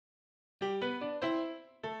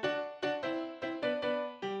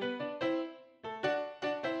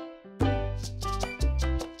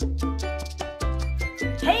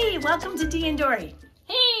welcome to Dee and Dory.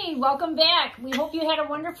 Hey, welcome back. We hope you had a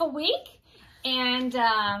wonderful week and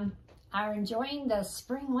are enjoying the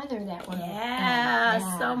spring weather that we're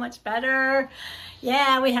Yeah, so much better.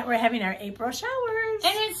 Yeah, we're having our April showers.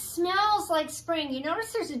 And it smells like spring. You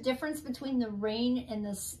notice there's a difference between the rain in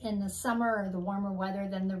the summer or the warmer weather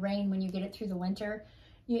than the rain when you get it through the winter.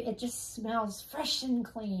 It just smells fresh and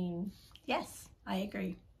clean. Yes, I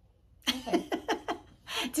agree. Okay.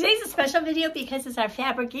 Today's a special video because it's our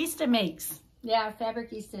Fabricista makes. Yeah,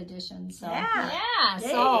 Fabricista edition. So yeah.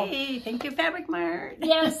 So Yay. Thank you, FabricMart.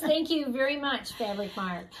 Yes, thank you very much,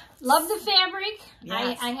 FabricMart. Love the fabric.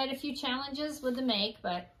 Yes. I had a few challenges with the make,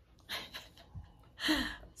 but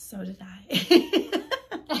so did I.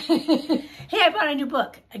 Hey, I bought a new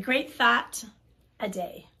book, A Great Thought a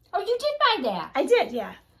Day. Oh, you did buy that? I did,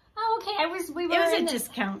 yeah. Oh, okay. It was a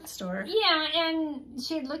discount store. Yeah, and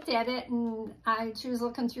she had looked at it, and she was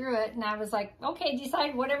looking through it, and I was like, okay,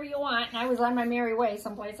 decide whatever you want. And I was on my merry way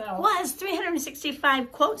someplace else. Well, it has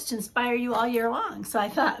 365 quotes to inspire you all year long. So I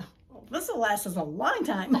thought, well, this will last us a long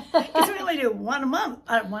time. Because we only do one a month,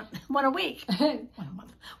 one a week.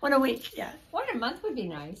 One a week, yeah. One a month would be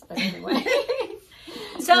nice, but anyway.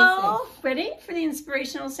 So, ready for the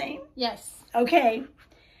inspirational saying? Yes. Okay.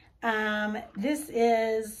 This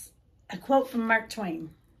is a quote from Mark Twain.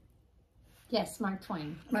 Yes, Mark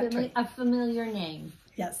Twain. Twain. A familiar name.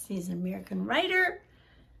 Yes, he's an American writer,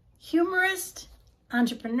 humorist,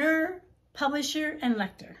 entrepreneur, publisher, and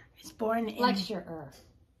lecturer. He's born in... Lecturer.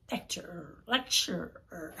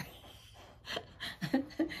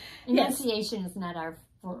 Enunciation is not our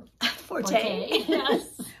forte.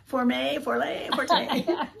 Yes. Forte.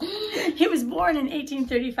 He was born in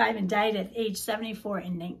 1835 and died at age 74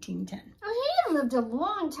 in 1910. Oh, he lived a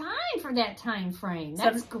long time for that time frame.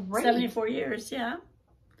 That's great. 74 years, yeah.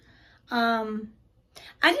 I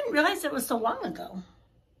didn't realize it was so long ago.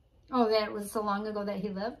 Oh, that was so long ago that he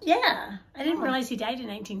lived? Yeah. I didn't realize he died in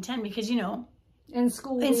 1910 because, you know, in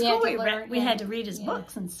school we had to read his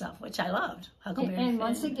books and stuff, which I loved. And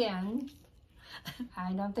once again,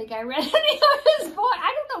 I don't think I read any of his books.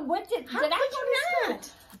 I don't know what did I go to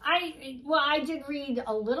school? I did read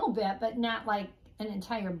a little bit, but not like an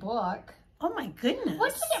entire book. Oh my goodness.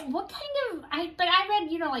 What kind of, but I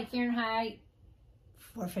read, you know, like Fahrenheit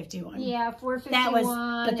 451. Yeah,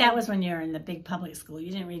 451. That was when you were in the big public school.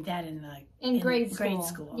 You didn't read that in grade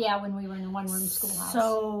school. Yeah, when we were in the one-room schoolhouse.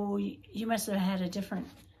 So you must have had a different...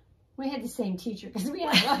 We had the same teacher because we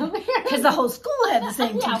had... Because the whole school had the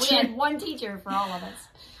same teacher. Yeah, we had one teacher for all of us.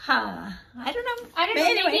 Huh. I don't know. I don't know.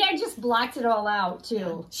 Anyway, maybe I just blocked it all out,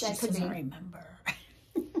 too. She doesn't remember.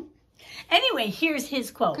 Anyway, here's his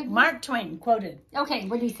quote. Mark Twain quoted. Okay,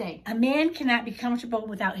 what did he say? A man cannot be comfortable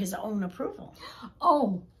without his own approval.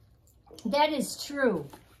 Oh, that is true.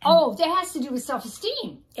 Oh, that has to do with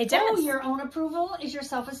self-esteem. It does. Oh, your own approval is your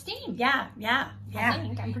self-esteem. Yeah. I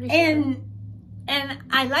think, I'm pretty sure. And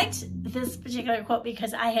I liked this particular quote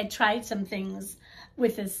because I had tried some things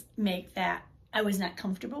with this make that I was not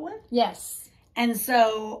comfortable with. Yes. And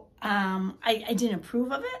so I didn't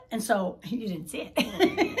approve of it. And so you didn't see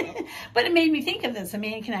it. But it made me think of this. A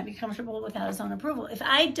man cannot be comfortable without his own approval. If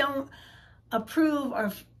I don't approve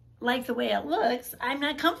or like the way it looks, I'm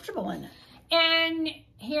not comfortable in it. And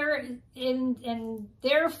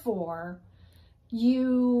therefore,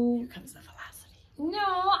 Here comes the philosophy. No,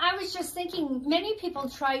 I was just thinking many people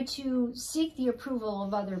try to seek the approval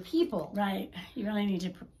of other people. Right. You really need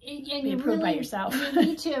to be approved by yourself. You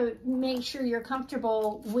need to make sure you're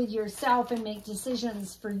comfortable with yourself and make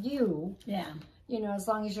decisions for you. Yeah. You know, as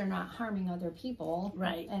long as you're not harming other people.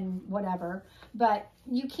 Right. And whatever. But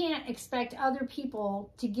you can't expect other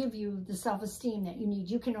people to give you the self-esteem that you need.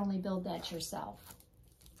 You can only build that yourself.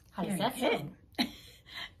 How does that sound?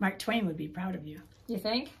 Mark Twain would be proud of you. You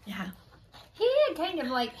think? Yeah. He had kind of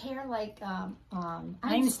like hair like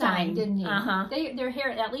Einstein, didn't he? Uh-huh. Their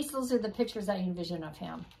hair, at least those are the pictures I envision of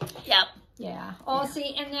him. Yep. Yeah. Oh,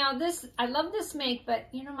 see, and now this, I love this make, but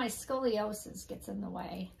you know, my scoliosis gets in the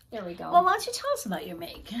way. There we go. Well, why don't you tell us about your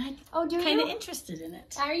make? Oh, do you? Kind of interested in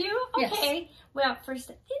it. Are you? Okay. Yes. Well, first,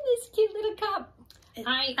 in this cute little cup.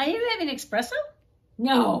 Are you having espresso?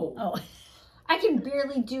 No. Oh. I can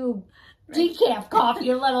barely do decaf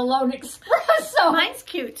coffee, let alone espresso. Mine's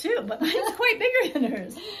cute too, but mine's quite bigger than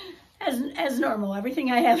hers. As normal,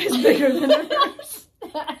 everything I have is bigger than hers.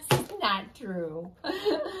 That's not true.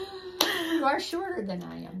 You are shorter than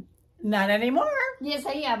I am. Not anymore. Yes,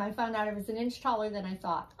 I am. I found out I was an inch taller than I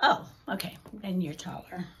thought. Oh, okay. And you're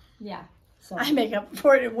taller. Yeah. So I make up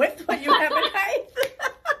for it with what you have in height.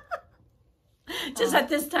 Just at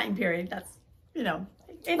this time period, that's, you know.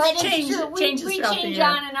 It's changed throughout the year.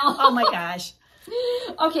 On and off. Oh my gosh.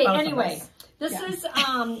 Okay, Both anyway, this Yeah. is,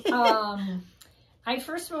 I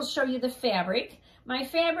first will show you the fabric. My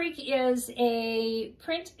fabric is a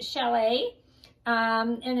print challis,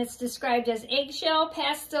 and it's described as eggshell,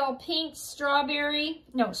 pastel pink, straw,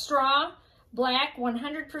 black,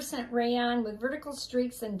 100% rayon with vertical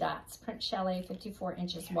streaks and dots. Print challis, 54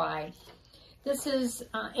 inches wide. This is,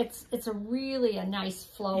 it's a really a nice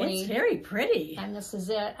flowy. It's very pretty. And this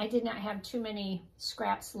is it. I did not have too many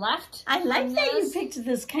scraps left. I like that you picked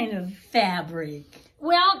this kind of fabric.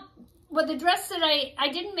 Well, the dress that I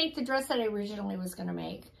didn't make the dress that I originally was going to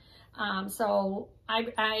make. So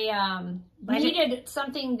I needed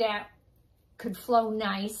something that could flow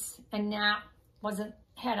nice and not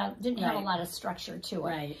didn't have a lot of structure to it.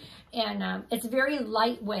 Right. And it's very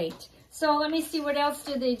lightweight. So let me see, what else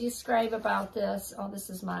do they describe about this? Oh, this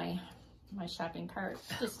is my shopping cart.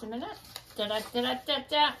 Just a minute.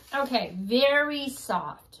 Okay, very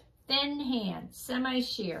soft, thin hand,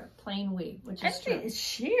 semi-sheer, plain weave, which is true. It's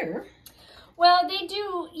sheer. Well, they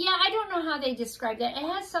do. Yeah, I don't know how they describe that. It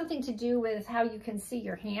has something to do with how you can see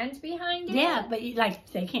your hand behind it. Yeah, but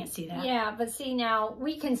they can't see that. Yeah, but see, now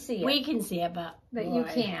we can see it. We can see it, but you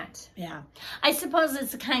can't. Yeah. I suppose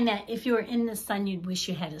it's the kind that if you were in the sun, you'd wish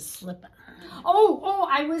you had a slip on. Oh,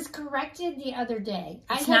 I was corrected the other day.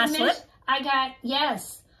 It's not slip? I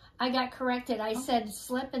got corrected. I said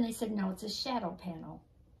slip, and they said, no, it's a shadow panel.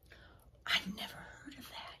 I've never heard of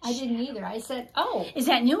that. I didn't either. I said, oh. Is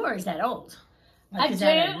that new or is that old? Like, I is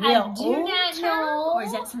that a real do old not term, know. or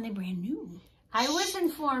is that something brand new? I was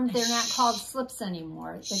informed they're not called slips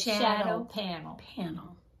anymore. It's shadow panel.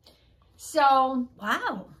 So,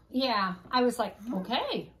 wow. Yeah, I was like,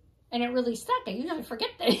 okay. And it really stuck. I usually forget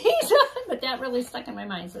things, but that really stuck in my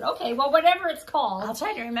mind. I said, okay, well, whatever it's called. I'll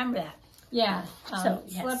try to remember that. Yeah. So,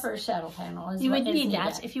 yes. Slip or shadow panel. You would need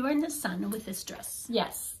that if you were in the sun with this dress.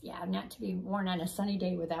 Yes. Yeah, not to be worn on a sunny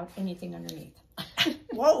day without anything underneath.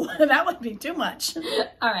 Whoa, that would be too much.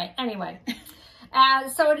 All right, anyway.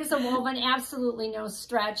 So it is a woven, absolutely no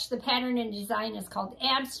stretch. The pattern and design is called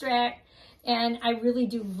Abstract. And I really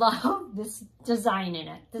do love this design in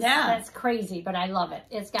it. That's crazy, but I love it.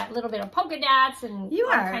 It's got a little bit of polka dots and all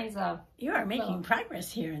kinds of... You are making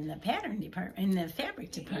progress here in the pattern department, in the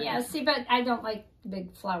fabric department. Yeah, see, but I don't like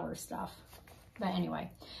big flower stuff. But anyway,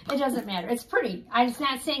 it doesn't matter. It's pretty. I'm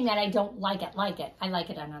not saying that I don't like it. I like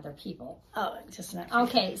it on other people. Oh, just not.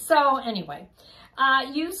 Okay, so anyway.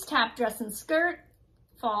 Use top dress and skirt.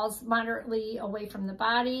 Falls moderately away from the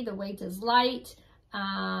body. The weight is light.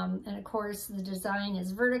 And of course, the design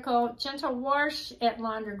is vertical. Gentle wash it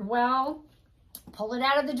laundered well. Pull it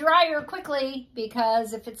out of the dryer quickly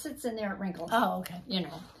because if it sits in there, it wrinkles. Oh, okay. You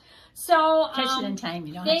know. So, catch it in time.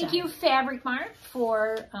 You don't thank you, FabricMart,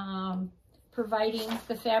 for providing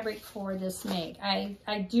the fabric for this make.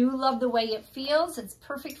 I do love the way it feels. It's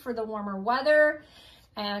perfect for the warmer weather,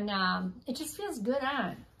 and it just feels good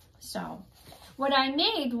on. So, what I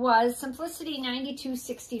made was Simplicity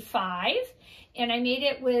 9265. And I made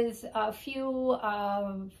it with a few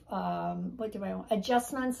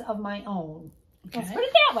adjustments of my own. Okay. Let's put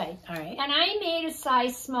it that way. All right. And I made a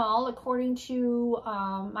size small according to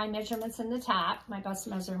my measurements in the top, my bust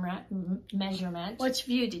measurement. Which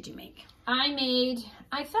view did you make? I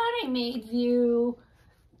thought I made view,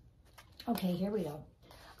 okay, here we go.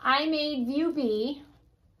 I made view B,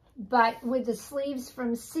 but with the sleeves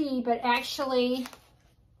from C, but actually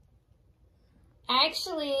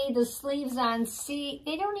the sleeves on C,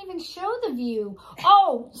 they don't even show the view.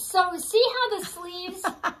 Oh, so see how the sleeves...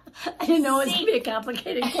 I didn't know it was going to be a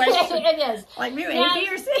complicated question. It is. Like view A, B,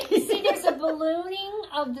 or C? See, there's a ballooning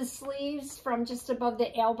of the sleeves from just above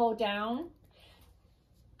the elbow down.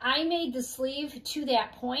 I made the sleeve to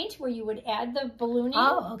that point where you would add the ballooning.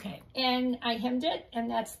 Oh, okay. And I hemmed it,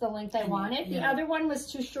 and that's the length I wanted. Yeah. The other one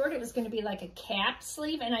was too short. It was going to be like a cap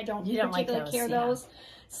sleeve, and I don't particularly care those.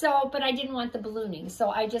 So, but I didn't want the ballooning, so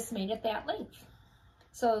I just made it that length.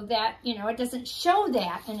 So that, you know, it doesn't show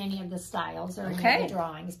that in any of the styles or any of the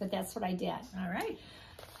drawings, but that's what I did. All right.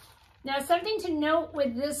 Now, something to note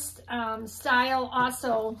with this style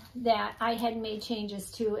also that I had made changes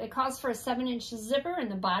to, it calls for a 7-inch zipper in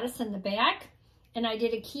the bodice and the back, and I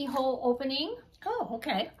did a keyhole opening. Oh,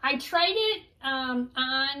 okay. I tried it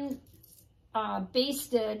on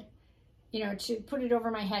basted, you know, to put it over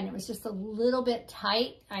my head, and it was just a little bit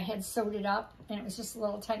tight. I had sewed it up, and it was just a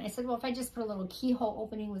little tight. And I said, well, if I just put a little keyhole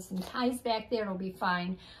opening with some ties back there, it'll be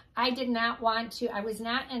fine. I did not want to, I was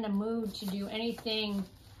not in a mood to do anything.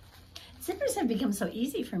 Zippers have become so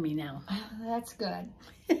easy for me now. That's good.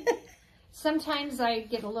 Sometimes I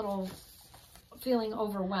get a little feeling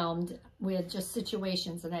overwhelmed with just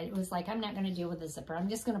situations, and it was like, I'm not going to deal with the zipper. I'm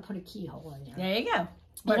just going to put a keyhole in there. There you go.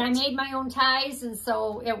 And I made my own ties, and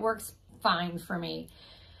so it works fine for me.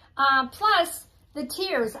 Plus, the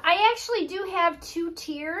tiers. I actually do have 2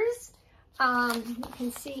 tiers. You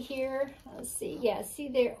can see here. Let's see. Yeah, see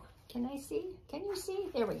there. Can I see? Can you see?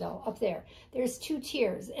 There we go. Up there. There's 2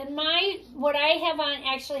 tiers. And what I have on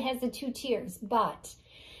actually has the 2 tiers, but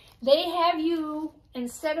they have you,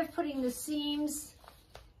 instead of putting the seams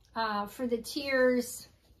for the tiers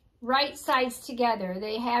right sides together,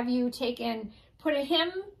 they have you put a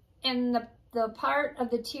hem in the part of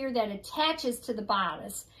the tier that attaches to the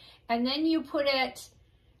bodice, and then you put it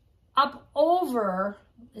up over,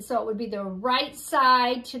 so it would be the right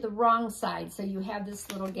side to the wrong side. So you have this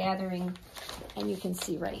little gathering, and you can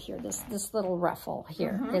see right here, this little ruffle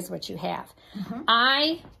here is what you have.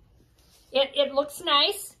 It looks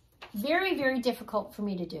nice. Very, very difficult for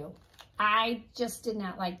me to do. I just did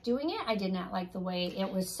not like doing it. I did not like the way it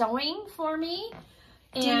was sewing for me.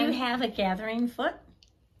 Do you have a gathering foot?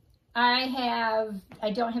 I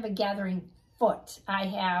don't have a gathering foot. I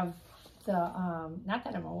have the, not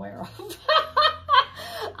that I'm aware of.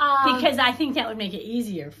 Because I think that would make it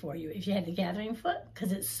easier for you if you had the gathering foot,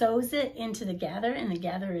 because it sews it into the gather, and the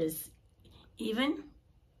gather is even.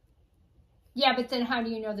 Yeah, but then how do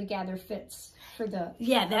you know the gather fits for the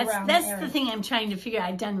that's the thing I'm trying to figure out.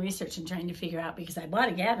 I've done research and trying to figure out, because I bought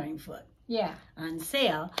a gathering foot on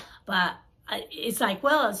sale, but it's like,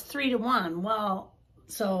 well, it's 3 to 1. Well,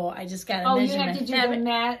 so I just got to measure. You have to do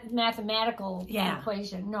the mathematical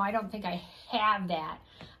equation. No, I don't think I have that.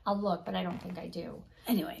 I'll look, but I don't think I do.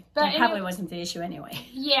 Anyway, that probably wasn't the issue anyway.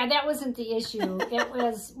 Yeah, that wasn't the issue. It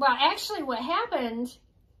was, well, actually what happened,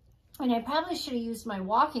 and I probably should have used my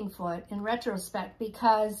walking foot in retrospect,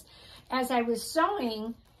 because as I was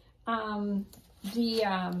sewing,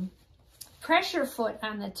 the pressure foot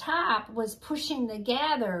on the top was pushing the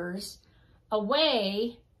gathers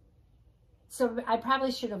away. So I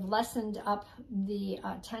probably should have lessened up the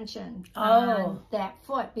tension on that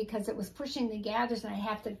foot, because it was pushing the gathers, and I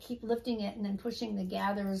have to keep lifting it and then pushing the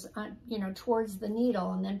gathers on, towards the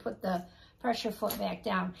needle, and then put the pressure foot back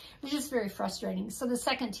down. It was just very frustrating. So the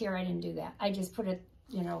second tier, I didn't do that. I just put it,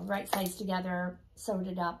 right sides together, sewed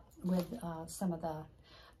it up with some of the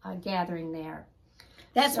gathering there.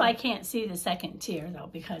 That's why I can't see the second tier, though,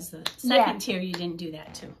 because the second tier, you didn't do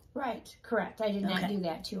that too. Right, correct. I did not do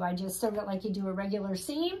that too. I just sewed it like you do a regular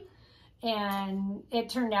seam, and it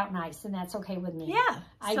turned out nice, and that's okay with me. Yeah.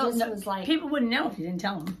 I just was like... People wouldn't know if you didn't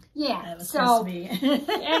tell them. Yeah. That was supposed to be.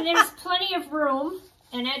 And there's plenty of room,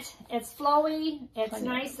 and it's flowy, it's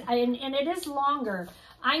nice, and it is longer.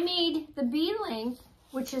 I made the B length,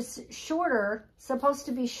 which is shorter, supposed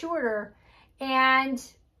to be shorter, and...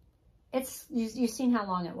 you've seen how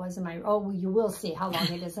long it was in my, you will see how long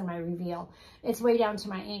it is in my reveal. It's way down to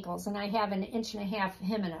my ankles, and I have an 1.5 inch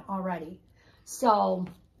hem in it already. So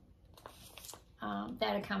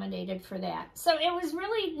that accommodated for that. So it was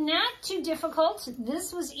really not too difficult.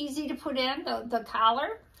 This was easy to put in. The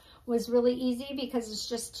collar was really easy, because it's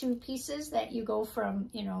just 2 pieces that you go from,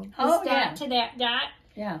 this dot to that dot.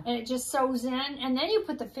 Yeah. And it just sews in, and then you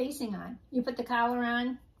put the facing on. You put the collar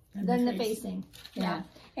on, and then the facing. Yeah.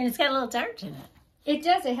 And it's got a little dart in it. It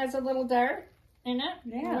does. It has a little dart in it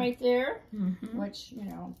right there, which,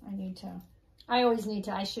 I always need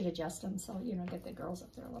to, I should adjust them so, get the girls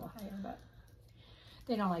up there a little higher, but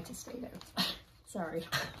they don't like to stay there. Sorry.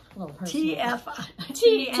 A little personal.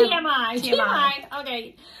 TMI.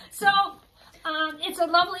 Okay. So, it's a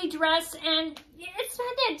lovely dress, and it's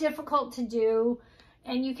not that difficult to do,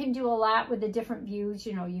 and you can do a lot with the different views.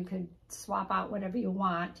 You could swap out whatever you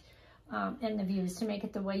want. In the views to make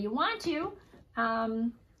it the way you want to.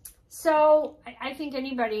 So I think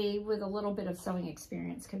anybody with a little bit of sewing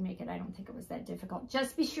experience could make it. I don't think it was that difficult.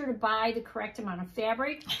 Just be sure to buy the correct amount of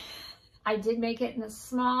fabric. I did make it in a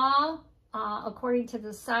small, according to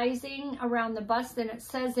the sizing around the bust, and it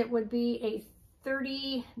says it would be a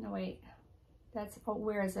 30, no wait, that's,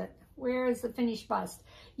 where is it? Where is the finished bust?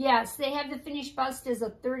 Yes, they have the finished bust as a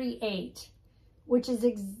 38.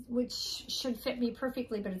 Which should fit me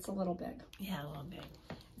perfectly, but it's a little big. Yeah, a little big.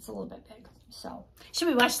 It's a little bit big. So, should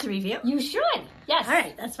we watch the review? You should. Yes. All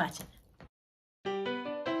right, let's watch it.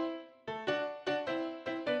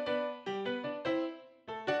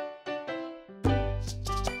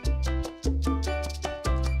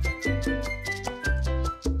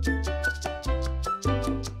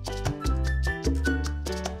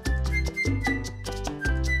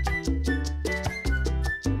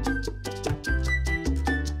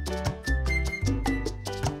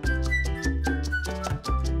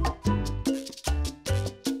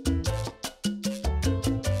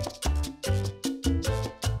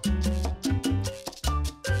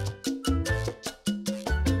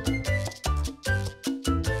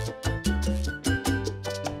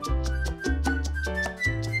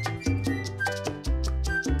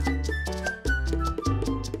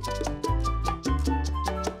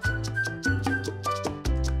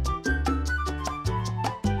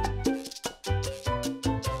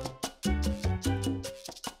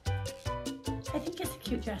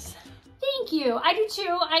 cute dress. Thank you. I do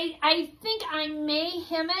too. I think I may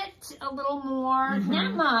hem it a little more.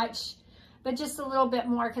 Not much, but just a little bit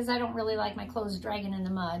more because I don't really like my clothes dragging in the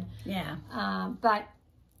mud. Yeah. But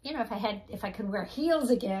you know, if I could wear heels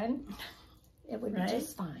again, it would be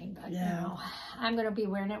just fine. But yeah. no, I'm going to be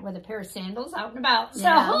wearing it with a pair of sandals out and about. So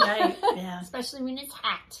yeah, right. Yeah. Especially when it's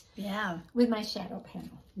hot. Yeah. With my shadow panel.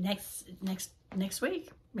 Next week,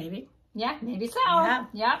 maybe. Yeah, maybe so. Yeah.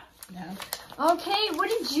 Yep. Yeah. Okay, what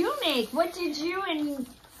did you make? What did you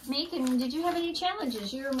make, and did you have any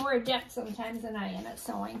challenges? You're more adept sometimes than I am at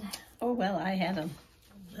sewing. Oh, well, I had a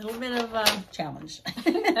little bit of a challenge.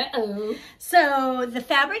 Uh-oh. So the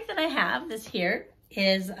fabric that I have, this here,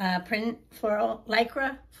 is print floral,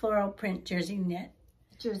 lycra floral print jersey knit.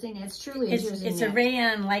 Jersey knit. It's truly a jersey knit. It's a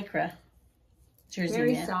rayon lycra jersey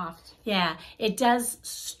knit. Very soft. Yeah, it does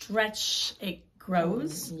stretch. It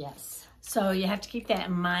grows. Yes. So you have to keep that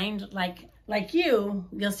in mind. Like you'll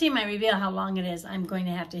see in my reveal how long it is. I'm going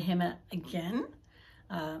to have to hem it again,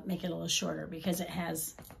 make it a little shorter because it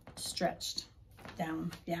has stretched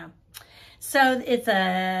down. Yeah. So it's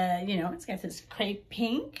it's got this crepe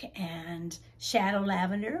pink and shadow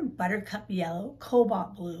lavender, buttercup yellow,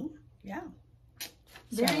 cobalt blue. Yeah.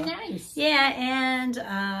 Very nice. Yeah, and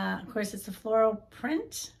of course it's a floral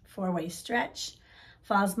print, 4-way stretch,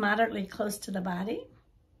 falls moderately close to the body.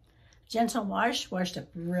 Gentle wash, washed up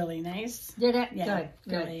really nice. Did it? Yeah,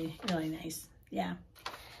 Good. really nice. Yeah.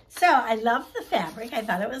 So I love the fabric. I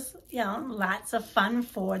thought it was, lots of fun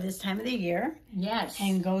for this time of the year. Yes.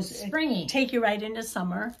 And goes springy. Take you right into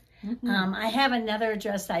summer. I have another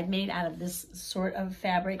dress I've made out of this sort of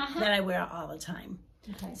fabric that I wear all the time.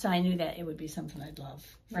 Okay. So I knew that it would be something I'd love.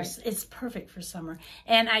 Right. It's perfect for summer.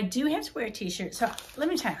 And I do have to wear a t-shirt. So let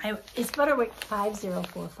me tell you, it's Butterwick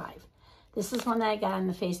 5045. This is one that I got in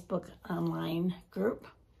the Facebook online group.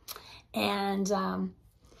 And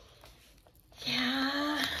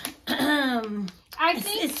yeah, I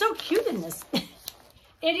think it's so cute in this.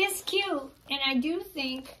 it is cute. And I do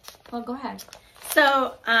think, well, go ahead.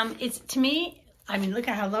 So it's, to me, I mean, look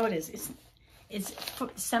at how low it is. It's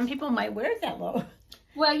some people might wear it that low.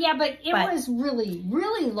 Well, yeah, but it was really,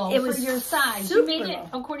 really low for your size. You made it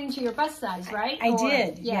according to your bust size, right? I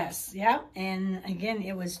did, yes. Yeah. And again,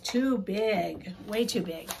 it was too big, way too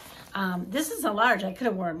big. This is a large. I could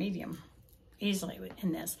have worn a medium easily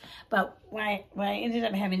in this. But what I ended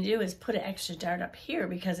up having to do is put an extra dart up here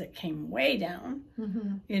because it came way down,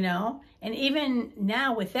 And even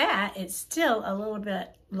now with that, it's still a little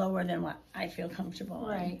bit lower than what I feel comfortable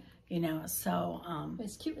in. Right. So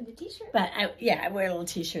it's cute with the t-shirt. But I wear a little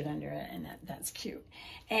t-shirt under it, and that's cute.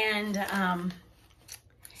 And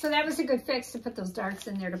so that was a good fix to put those darts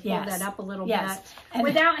in there to pull that up a little bit and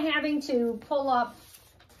without having to pull up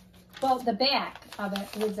the back of it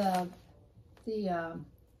with the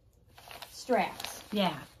straps.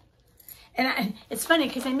 Yeah. And it's funny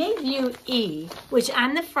because I made View E, which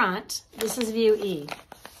on the front, this is View E.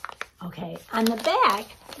 Okay. On the back,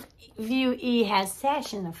 View E has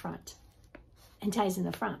sash in the front and ties in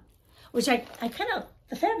the front, which I cut out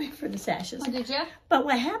the fabric for the sashes. Oh, did you? But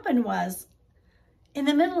what happened was, in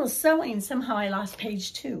the middle of sewing, somehow I lost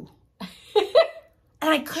page 2. And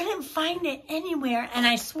I couldn't find it anywhere. And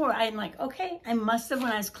I swore, I'm like, okay, I must have,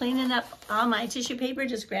 when I was cleaning up all my tissue paper,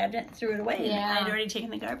 just grabbed it and threw it away. Yeah. And I'd already taken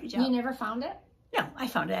the garbage out. You never found it? No, I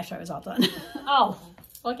found it after I was all done. Oh,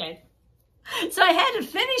 okay. So I had to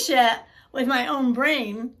finish it with my own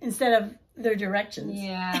brain instead of their directions.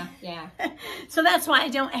 Yeah. So that's why I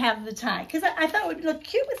don't have the tie. Because I thought it would look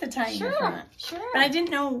cute with the tie in the front. Sure. But I didn't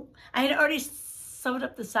know. I had already sewed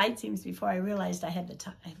up the side seams before I realized I had the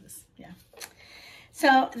tie.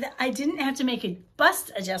 So I didn't have to make a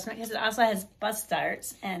bust adjustment because it also has bust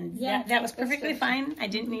darts. And that was perfectly fine. I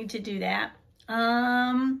didn't need to do that.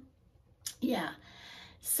 Yeah.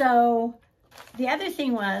 So the other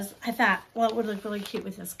thing was, I thought, well, it would look really cute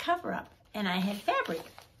with this cover up. And I had fabric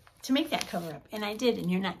to make that cover up. And I did, and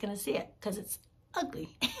you're not going to see it because it's ugly.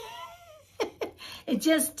 It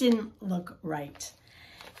just didn't look right.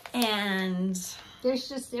 And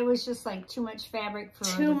it was just like too much fabric for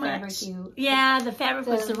the fabric you... Yeah, the fabric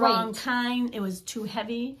was the wrong kind. It was too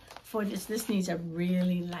heavy for this. This needs a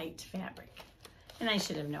really light fabric. And I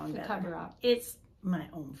should have known better. Cover up. It's my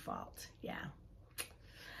own fault. Yeah.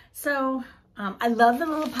 So I love the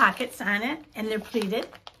little pockets on it, and they're pleated.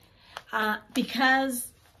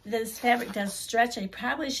 Because this fabric does stretch, I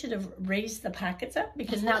probably should have raised the pockets up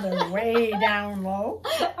because now they're way down low.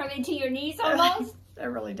 Are they to your knees almost?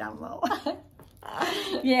 They're really down low.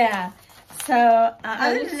 Yeah. So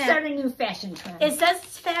other than that, start a new fashion trend. It says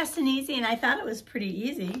it's fast and easy, and I thought it was pretty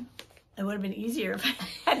easy. It would have been easier if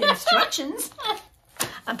I had the instructions.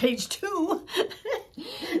 on page 2.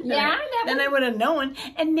 Yeah, then I would have known.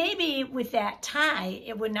 And maybe with that tie,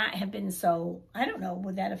 it would not have been so, I don't know,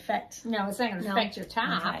 would that affect? No, it's not going to affect your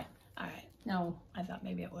top. Okay. All right. No. I thought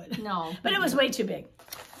maybe it would. No. But it was way too big.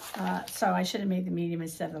 So I should have made the medium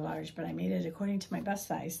instead of the large, but I made it according to my bust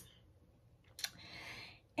size.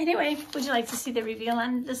 Anyway, would you like to see the reveal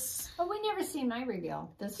on this? Oh, we never seen my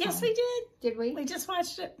reveal. Yes, we did. Did we? We just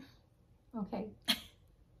watched it. Okay.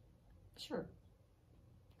 Sure.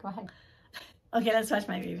 Go ahead. Okay, let's watch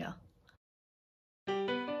my reveal.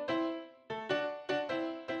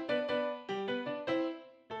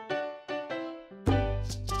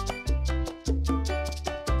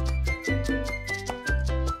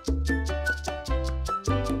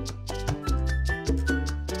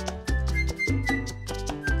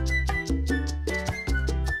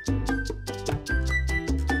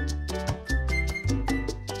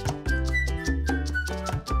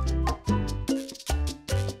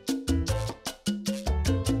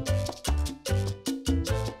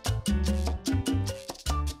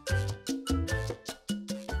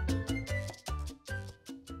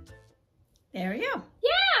 There we go.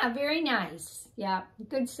 Yeah, very nice. Yeah,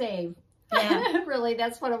 good save. Yeah, really,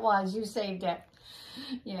 that's what it was. You saved it.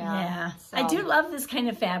 Yeah. So. I do love this kind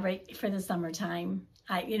of fabric for the summertime.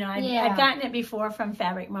 I've gotten it before from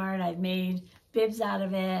FabricMart. I've made bibs out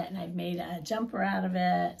of it, and I've made a jumper out of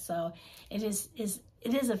it. So it is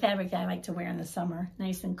a fabric that I like to wear in the summer.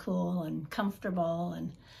 Nice and cool and comfortable.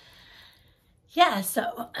 And yeah,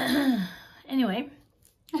 so anyway,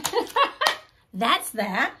 that's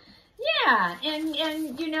that. Yeah,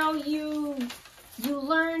 and you know, you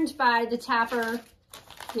learned by the topper,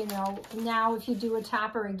 you know, now if you do a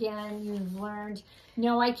topper again, you've learned,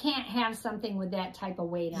 no, I can't have something with that type of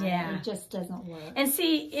weight on it. It just doesn't work. And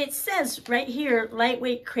see, it says right here,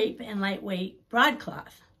 lightweight crepe and lightweight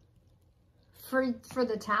broadcloth. For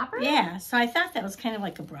the topper? Yeah, so I thought that was kind of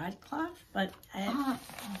like a broadcloth, but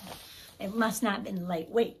it must not have been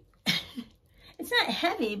lightweight. It's not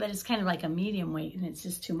heavy, but it's kind of like a medium weight, and it's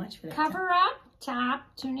just too much for that. Cover up, top,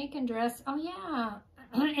 tunic, and dress. Oh, yeah,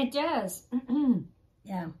 it does.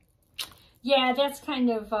 Yeah. Yeah, that's kind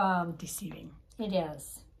of... deceiving. It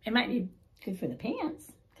is. It might be good for the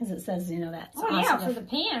pants, because it says, you know, that's oh, yeah, for the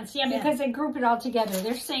pants. Yeah, because they group it all together.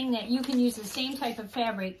 They're saying that you can use the same type of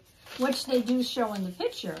fabric, which they do show in the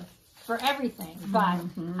picture, for everything. But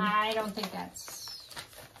I don't think that's...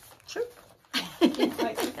 True. Didn't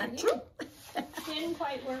quite work for you. Didn't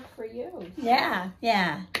quite work for you. Yeah,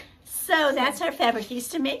 yeah. So that's our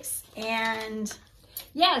Fabricista mix, and...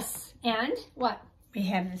 Yes, and what? We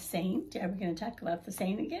have the saying. Are we going to talk about the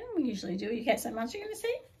saying again? We usually do. You got something else you're going to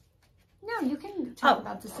say? No, you can talk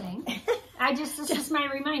about the saying. This is my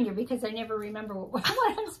reminder because I never remember what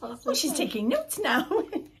I'm supposed to say. Well, she's taking notes now.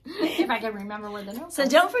 If I can remember where the notes are. So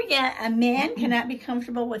don't forget, a man cannot be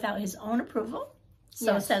comfortable without his own approval.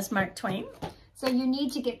 So says Mark Twain. So you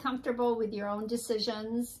need to get comfortable with your own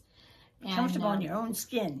decisions. And, comfortable in your own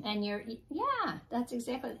skin. And yeah, that's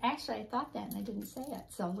exactly. Actually, I thought that and I didn't say it.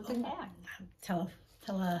 So look at that.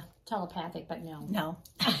 Telepathic, but no. No.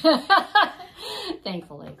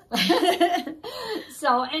 Thankfully.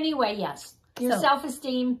 So anyway, yes. Your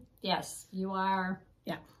self-esteem, yes, you are.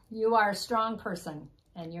 Yeah. You are a strong person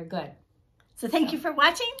and you're good. So thank you for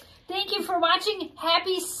watching. Thank you for watching.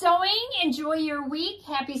 Happy sewing. Enjoy your week.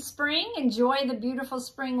 Happy spring. Enjoy the beautiful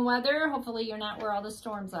spring weather. Hopefully you're not where all the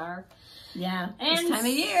storms are. Yeah. And this time of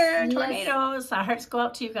year, tornadoes. Our hearts go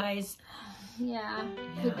out to you guys. Yeah.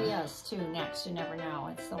 Could be us too next. You never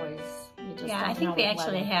know. It's always, you just I think we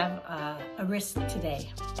actually have a risk today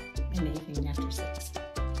in the evening after 6.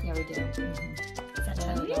 Yeah, we do. It's that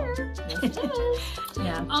time of year. Yes, it is.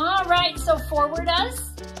 Yeah. All right. So forward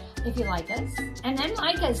us if you like us. And then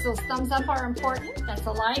like us. Those thumbs up are important. That's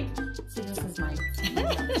a like. See, this is my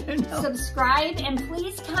subscribe and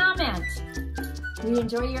please comment. We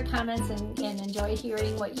enjoy your comments and enjoy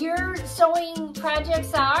hearing what your sewing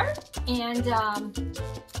projects are. And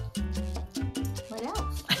what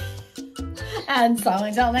else? And sewing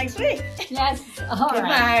until next week. Yes. All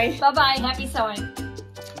right. Goodbye. Bye-bye. Happy sewing.